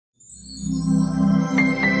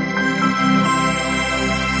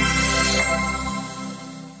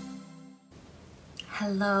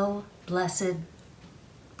Hello, blessed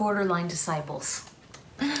borderline disciples.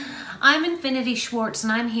 I'm Infinity Schwartz,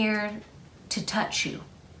 and I'm here to touch you.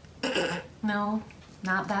 No,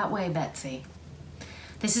 not that way, Betsy.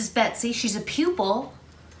 This is Betsy. She's a pupil.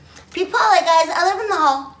 Pupil, guys, I live in the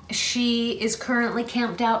hall. She is currently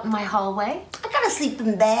camped out in my hallway. I got a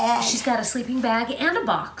sleeping bag. She's got a sleeping bag and a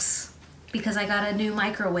box because I got a new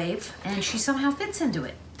microwave, and she somehow fits into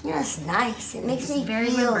it. Yeah, it's nice. It makes me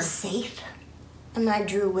feel safe. And I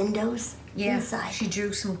drew windows inside. She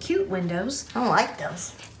drew some cute windows. I don't like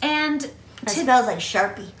those. And it smells like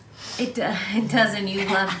Sharpie. It does, and you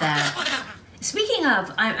love that. Speaking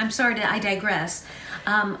of, I'm sorry, I digress.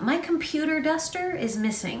 My computer duster is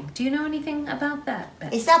missing. Do you know anything about that,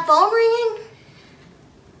 Betsy? Is that phone ringing?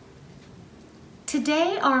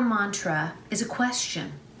 Today, our mantra is a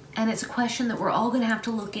question. And it's a question that we're all going to have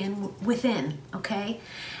to look within, okay?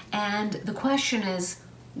 And the question is,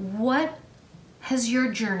 what has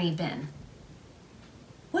your journey been?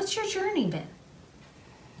 What's your journey been?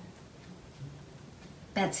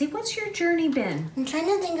 Betsy, what's your journey been? I'm trying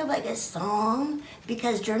to think of a song,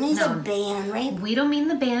 because Journey's a band, right? We don't mean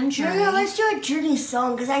the band Journey. No, let's do a Journey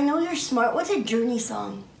song, because I know you're smart. What's a Journey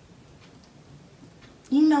song?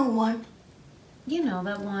 You know one. You know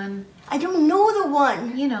that one. I don't know the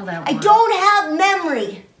one. You know that one. I don't have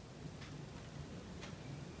memory.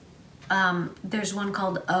 There's one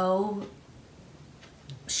called Oh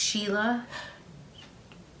Sheila.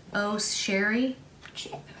 Oh Sherry.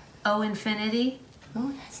 Oh Infinity.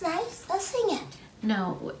 Oh, that's nice. Let's sing it.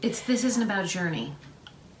 No, this isn't about Journey.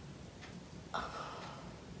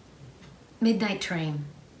 Midnight Train.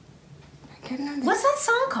 What's that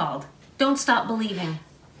song called? Don't Stop Believing.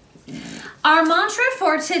 Our mantra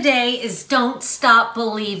for today is don't stop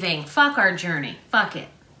believing. Fuck our journey. Fuck it.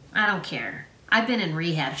 I don't care. I've been in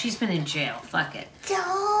rehab. She's been in jail. Fuck it.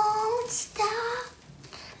 Don't stop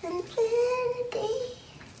infinity.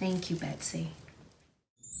 Thank you, Betsy.